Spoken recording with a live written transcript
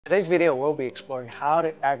Today's video will be exploring how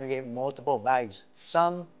to aggregate multiple values,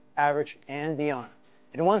 sum, average, and beyond,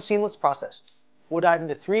 in one seamless process. We'll dive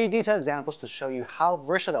into 3 detailed examples to show you how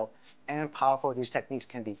versatile and powerful these techniques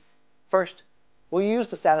can be. First, we'll use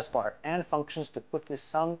the status bar and functions to quickly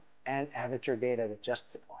sum and average your data with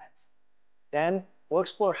just a glance. Then, we'll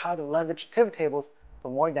explore how to leverage pivot tables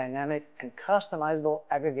for more dynamic and customizable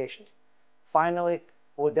aggregations. Finally,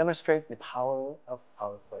 we'll demonstrate the power of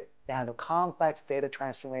PowerPoint to handle complex data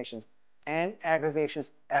transformations and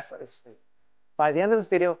aggregations effortlessly. By the end of this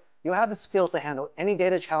video, you'll have the skills to handle any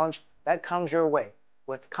data challenge that comes your way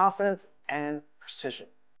with confidence and precision.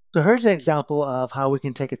 So here's an example of how we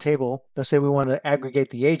can take a table. Let's say we want to aggregate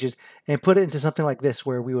the ages and put it into something like this,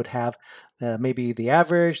 where we would have maybe the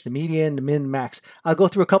average, the median, the min, max. I'll go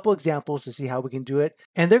through a couple examples to see how we can do it.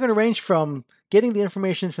 And they're going to range from getting the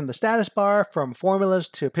information from the status bar, from formulas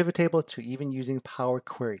to a pivot table, to even using Power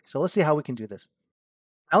Query. So let's see how we can do this.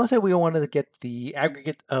 Now let's say we wanted to get the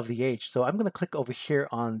aggregate of the age. So I'm going to click over here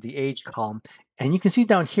on the age column. And you can see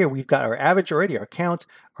down here, we've got our average already, our count,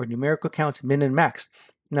 our numerical count, min and max.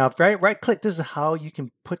 Now, if right click, this is how you can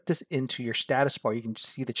put this into your status bar. You can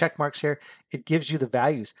see the check marks here. It gives you the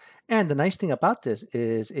values. And the nice thing about this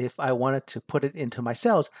is if I wanted to put it into my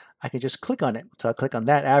cells, I can just click on it. So I'll click on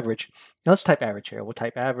that average. Now let's type average here. We'll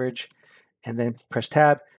type average and then press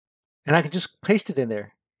tab. And I can just paste it in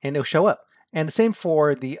there and it'll show up. And the same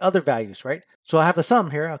for the other values, right? So I have the sum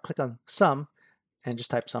here. I'll click on sum and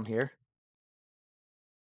just type sum here.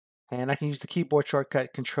 And I can use the keyboard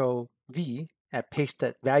shortcut Control V and paste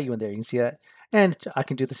that value in there. You can see that. And I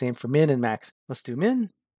can do the same for min and max. Let's do min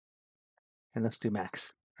and let's do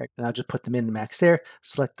max. Right. And I'll just put the min and max there.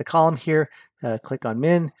 Select the column here, click on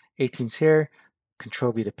min, 18's here,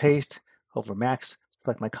 Control V to paste, over max,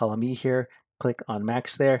 select my column E here, click on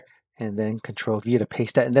max there, and then Control V to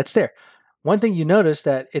paste that, and that's there. One thing you notice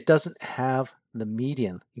that it doesn't have the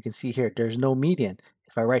median. You can see here, there's no median.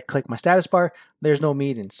 If I right click my status bar, there's no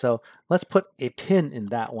median. So let's put a pin in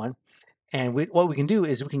that one. And what we can do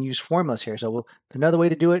is we can use formulas here. So another way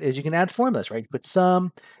to do it is you can add formulas, right? You put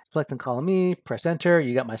sum, select on column E, press enter.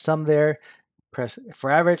 You got my sum there. Press for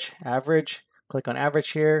average, average. Click on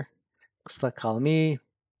average here. Select column E,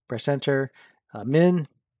 press enter. Min,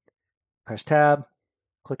 press tab.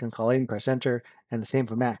 Click on column E, press enter. And the same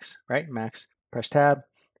for max, right? Max, press tab,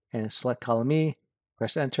 and select column E,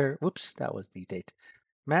 press enter. Whoops, that was the date.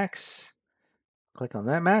 Max, click on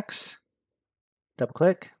that max. Double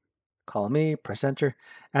click. Column E, press enter.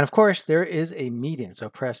 And of course, there is a median.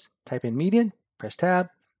 So type in median, press tab,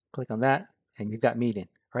 click on that, and you've got median,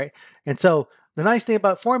 right? And so the nice thing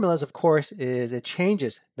about formulas, of course, is it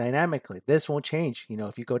changes dynamically. This won't change. You know,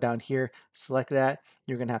 if you go down here, select that,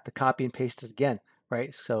 you're going to have to copy and paste it again,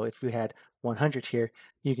 right? So if we had 100 here,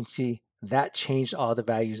 you can see that changed all the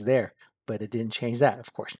values there, but it didn't change that,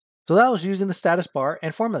 of course. So that was using the status bar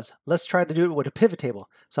and formulas. Let's try to do it with a pivot table.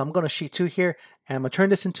 So I'm going to sheet 2 here, and I'm going to turn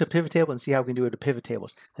this into a pivot table and see how we can do it with pivot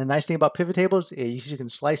tables. And the nice thing about pivot tables is you can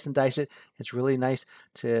slice and dice it. It's really nice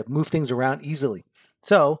to move things around easily.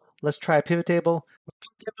 So let's try a pivot table.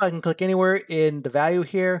 I can click anywhere in the value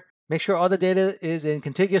here. Make sure all the data is in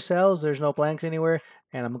contiguous cells. There's no blanks anywhere.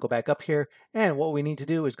 And I'm going to go back up here. And what we need to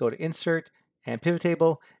do is go to Insert and Pivot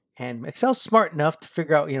Table. And Excel's smart enough to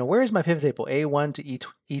figure out, where is my pivot table? A1 to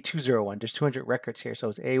E201. There's 200 records here. So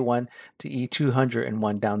it's A1 to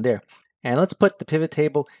E201 down there. And let's put the pivot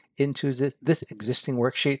table into this existing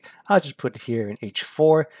worksheet. I'll just put it here in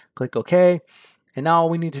H4. Click OK. And now all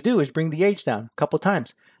we need to do is bring the age down a couple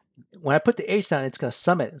times. When I put the age down, it's going to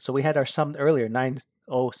sum it. So we had our sum earlier,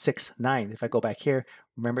 9069. If I go back here,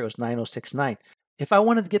 remember it was 9069. If I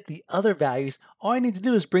wanted to get the other values, all I need to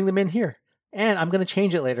do is bring them in here. And I'm going to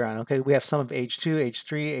change it later on. Okay, we have sum of age 2, age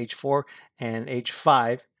 3, age 4, and age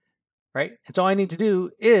 5, right? And so all I need to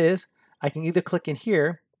do is I can either click in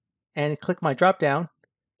here and click my drop down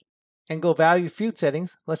and go value field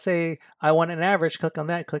settings. Let's say I want an average, click on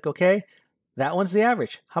that, click OK. That one's the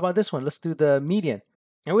average. How about this one? Let's do the median.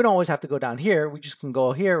 And we don't always have to go down here. We just can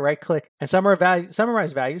go here, right click, and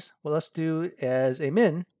summarize values. Well, let's do as a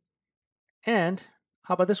min. And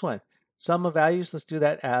how about this one? Sum of values, let's do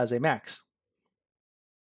that as a max.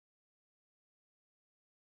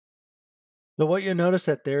 So what you'll notice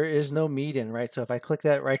that there is no median, right? So if I click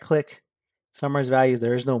that, right click, summarize values,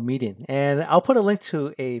 there is no median. And I'll put a link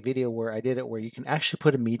to a video where I did it, where you can actually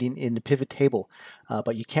put a median in the pivot table,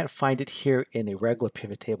 but you can't find it here in a regular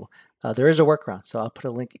pivot table. There is a workaround, so I'll put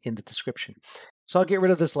a link in the description. So I'll get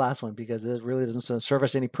rid of this last one because it really doesn't serve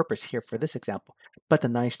us any purpose here for this example. But the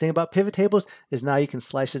nice thing about pivot tables is now you can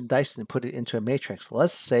slice and dice it and put it into a matrix.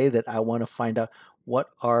 Let's say that I want to find out what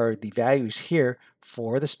are the values here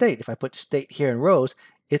for the state. If I put state here in rows,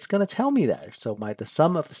 it's going to tell me that. So the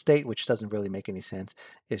sum of the state, which doesn't really make any sense,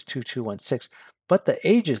 is 2216. But the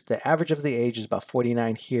ages, the average of the age is about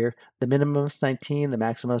 49 here. The minimum is 19, the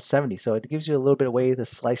maximum is 70. So it gives you a little bit of way to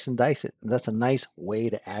slice and dice it. And that's a nice way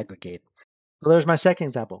to aggregate. So there's my second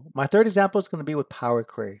example. My third example is going to be with Power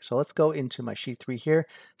Query. So let's go into my sheet 3 here.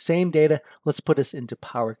 Same data. Let's put this into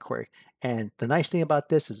Power Query. And the nice thing about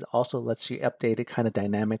this is it also lets you update it kind of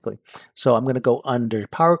dynamically. So I'm going to go under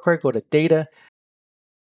Power Query, go to Data,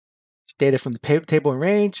 Data from the table and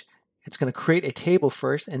range. It's going to create a table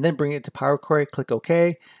first and then bring it to Power Query. Click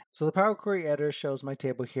OK. So the Power Query editor shows my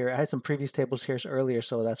table here. I had some previous tables here earlier,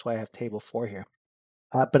 so that's why I have table 4 here.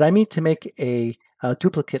 But I need to make a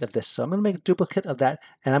duplicate of this. So I'm going to make a duplicate of that,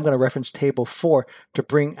 and I'm going to reference table 4 to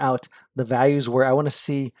bring out the values where I want to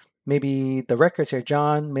see maybe the records here.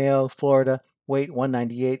 John, male, Florida, weight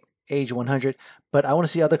 198, age 100. But I want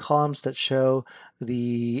to see other columns that show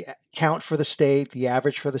the count for the state, the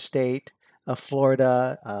average for the state of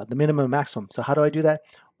Florida, the minimum and maximum. So how do I do that?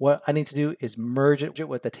 What I need to do is merge it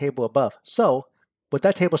with the table above. So with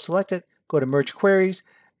that table selected, go to Merge Queries,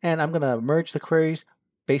 and I'm going to merge the queries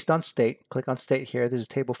based on state. Click on state here. This is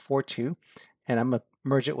table 4.2, and I'm going to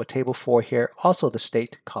merge it with table 4 here, also the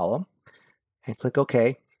state column, and click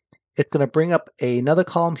OK. It's going to bring up another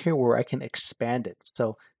column here where I can expand it.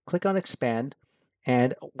 So click on expand,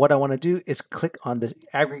 and what I want to do is click on the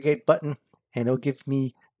aggregate button, and it'll give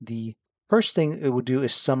me the first thing it will do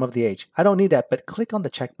is sum of the age. I don't need that, but click on the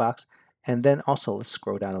checkbox, and then also let's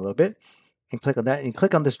scroll down a little bit and click on that, and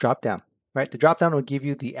click on this drop down. Right, the drop down will give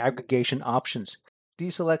you the aggregation options.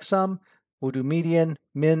 Deselect sum, we'll do median,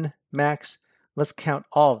 min, max. Let's count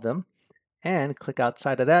all of them and click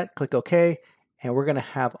outside of that, click OK, and we're going to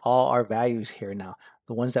have all our values here now,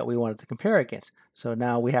 the ones that we wanted to compare against. So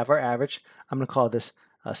now we have our average. I'm going to call this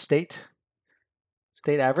state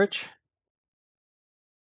average.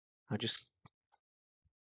 I'll just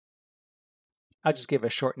give it a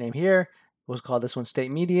short name here. We'll call this one state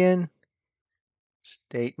median,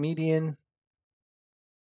 state median,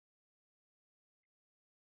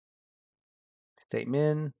 state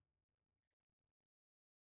min,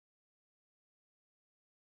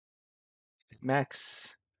 state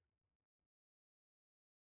max,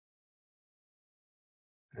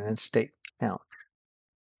 and then state count.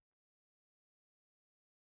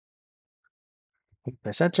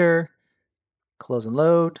 Press enter, close and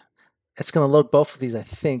load. It's going to load both of these, I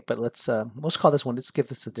think, but let's call this one. Let's give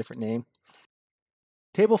this a different name.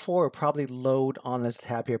 Table 4 will probably load on this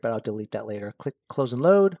tab here, but I'll delete that later. Click close and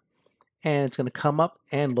load, and it's going to come up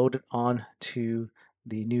and load it on to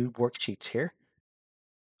the new worksheets here.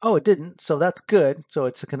 Oh, it didn't, so that's good. So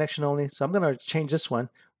it's a connection only. So I'm going to change this one.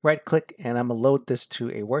 Right click, and I'm going to load this to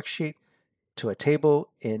a worksheet, to a table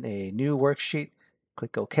in a new worksheet.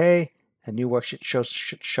 Click OK. A new worksheet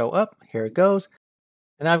should show up. Here it goes.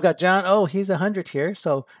 And I've got John. Oh, he's 100 here.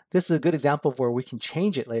 So this is a good example of where we can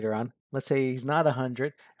change it later on. Let's say he's not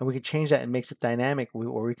 100, and we can change that and makes it dynamic,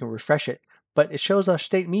 or we can refresh it. But it shows our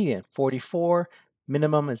state median, 44.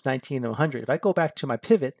 Minimum is 19 and 100. If I go back to my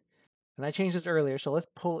pivot, and I changed this earlier, so let's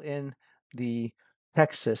pull in the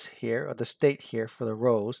Texas here, or the state here for the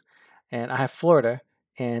rows. And I have Florida,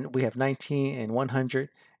 and we have 19 and 100,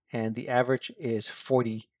 and the average is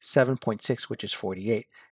 47.6, which is 48.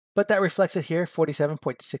 But that reflects it here,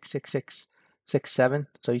 47.66667.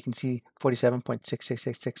 So you can see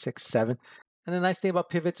 47.66667. And the nice thing about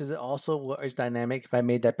pivots is it also is dynamic. If I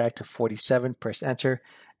made that back to 47, press enter,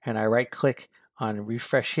 and I right click on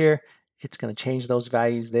refresh here, it's going to change those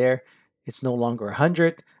values there. It's no longer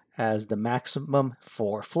 100 as the maximum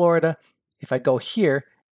for Florida. If I go here,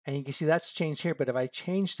 and you can see that's changed here, but if I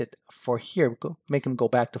changed it for here, make them go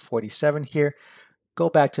back to 47 here, go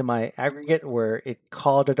back to my aggregate where it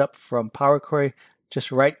called it up from Power Query,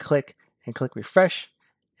 just right click and click refresh,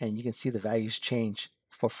 and you can see the values change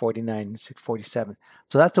for 49 and 647.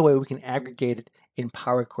 So that's the way we can aggregate it in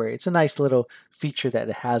Power Query. It's a nice little feature that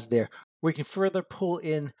it has there. We can further pull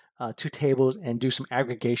in two tables and do some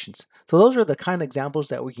aggregations. So those are the kind of examples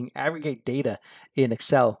that we can aggregate data in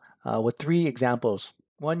Excel with 3 examples.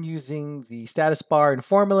 One using the status bar and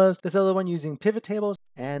formulas, this other one using pivot tables,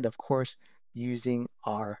 and of course using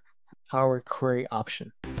our Power Query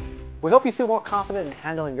option. We hope you feel more confident in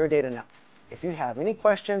handling your data now. If you have any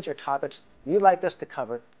questions or topics you'd like us to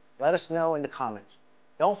cover, let us know in the comments.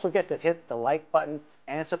 Don't forget to hit the like button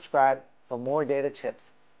and subscribe for more data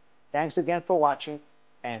tips. Thanks again for watching,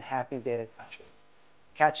 and happy data crunching.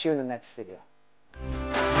 Catch you in the next video.